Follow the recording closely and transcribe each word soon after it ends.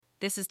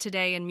This is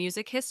Today in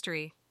Music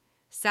History,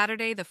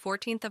 Saturday, the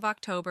 14th of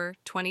October,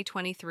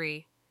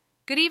 2023.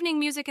 Good evening,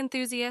 music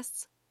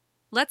enthusiasts.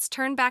 Let's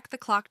turn back the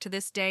clock to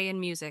this day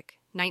in music,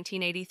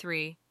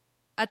 1983.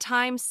 A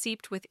time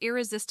seeped with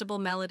irresistible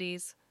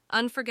melodies,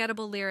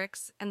 unforgettable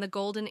lyrics, and the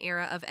golden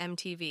era of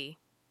MTV.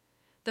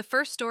 The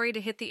first story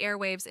to hit the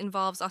airwaves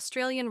involves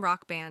Australian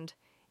rock band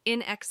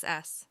In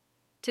Excess.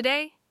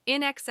 Today,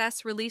 In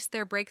Excess released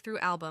their breakthrough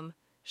album,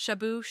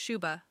 Shabooh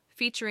Shoobah,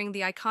 featuring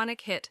the iconic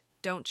hit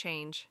Don't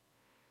Change.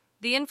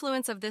 The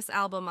influence of this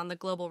album on the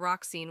global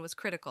rock scene was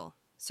critical,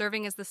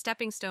 serving as the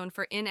stepping stone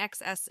for In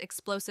Excess'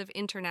 explosive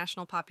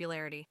international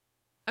popularity.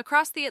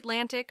 Across the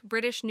Atlantic,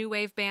 British new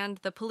wave band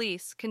The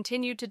Police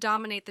continued to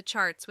dominate the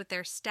charts with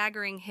their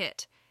staggering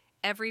hit,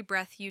 Every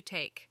Breath You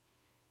Take.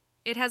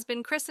 It has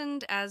been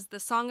christened as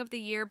the Song of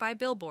the Year by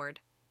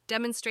Billboard,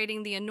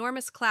 demonstrating the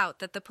enormous clout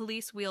that The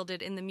Police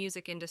wielded in the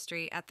music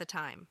industry at the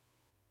time.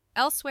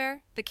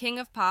 Elsewhere, the king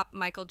of pop,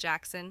 Michael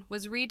Jackson,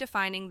 was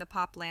redefining the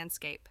pop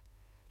landscape.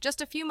 Just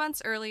a few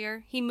months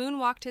earlier, he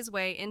moonwalked his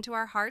way into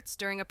our hearts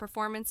during a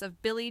performance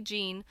of Billie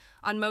Jean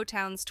on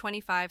Motown's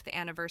 25th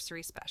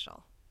anniversary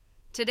special.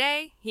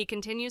 Today, he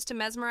continues to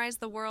mesmerize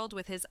the world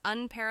with his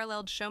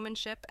unparalleled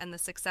showmanship and the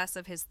success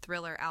of his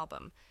Thriller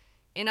album.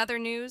 In other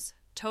news,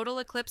 Total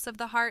Eclipse of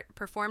the Heart,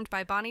 performed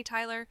by Bonnie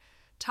Tyler,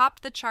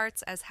 topped the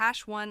charts as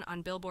 #1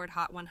 on Billboard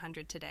Hot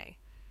 100 today.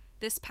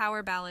 This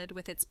power ballad,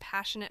 with its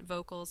passionate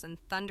vocals and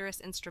thunderous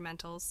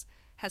instrumentals,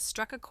 has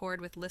struck a chord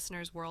with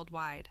listeners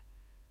worldwide.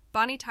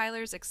 Bonnie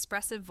Tyler's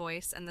expressive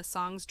voice and the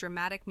song's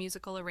dramatic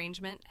musical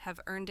arrangement have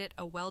earned it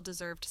a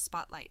well-deserved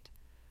spotlight.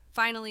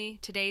 Finally,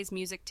 today's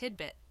music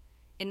tidbit.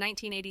 In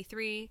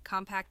 1983,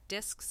 compact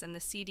discs and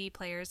the CD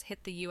players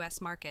hit the U.S.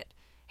 market,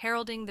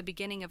 heralding the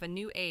beginning of a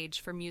new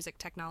age for music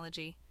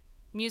technology.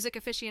 Music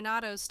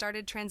aficionados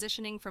started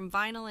transitioning from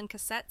vinyl and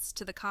cassettes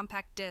to the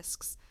compact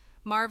discs,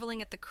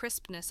 marveling at the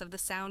crispness of the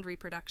sound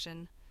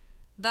reproduction.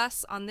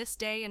 Thus, on this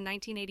day in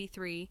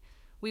 1983,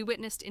 we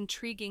witnessed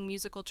intriguing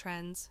musical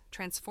trends,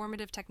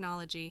 transformative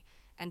technology,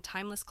 and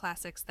timeless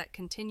classics that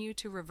continue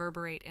to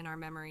reverberate in our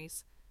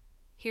memories.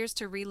 Here's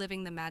to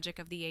reliving the magic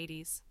of the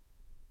 80s.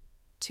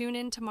 Tune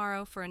in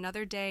tomorrow for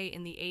another day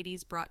in the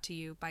 80s brought to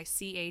you by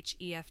chefdr.com.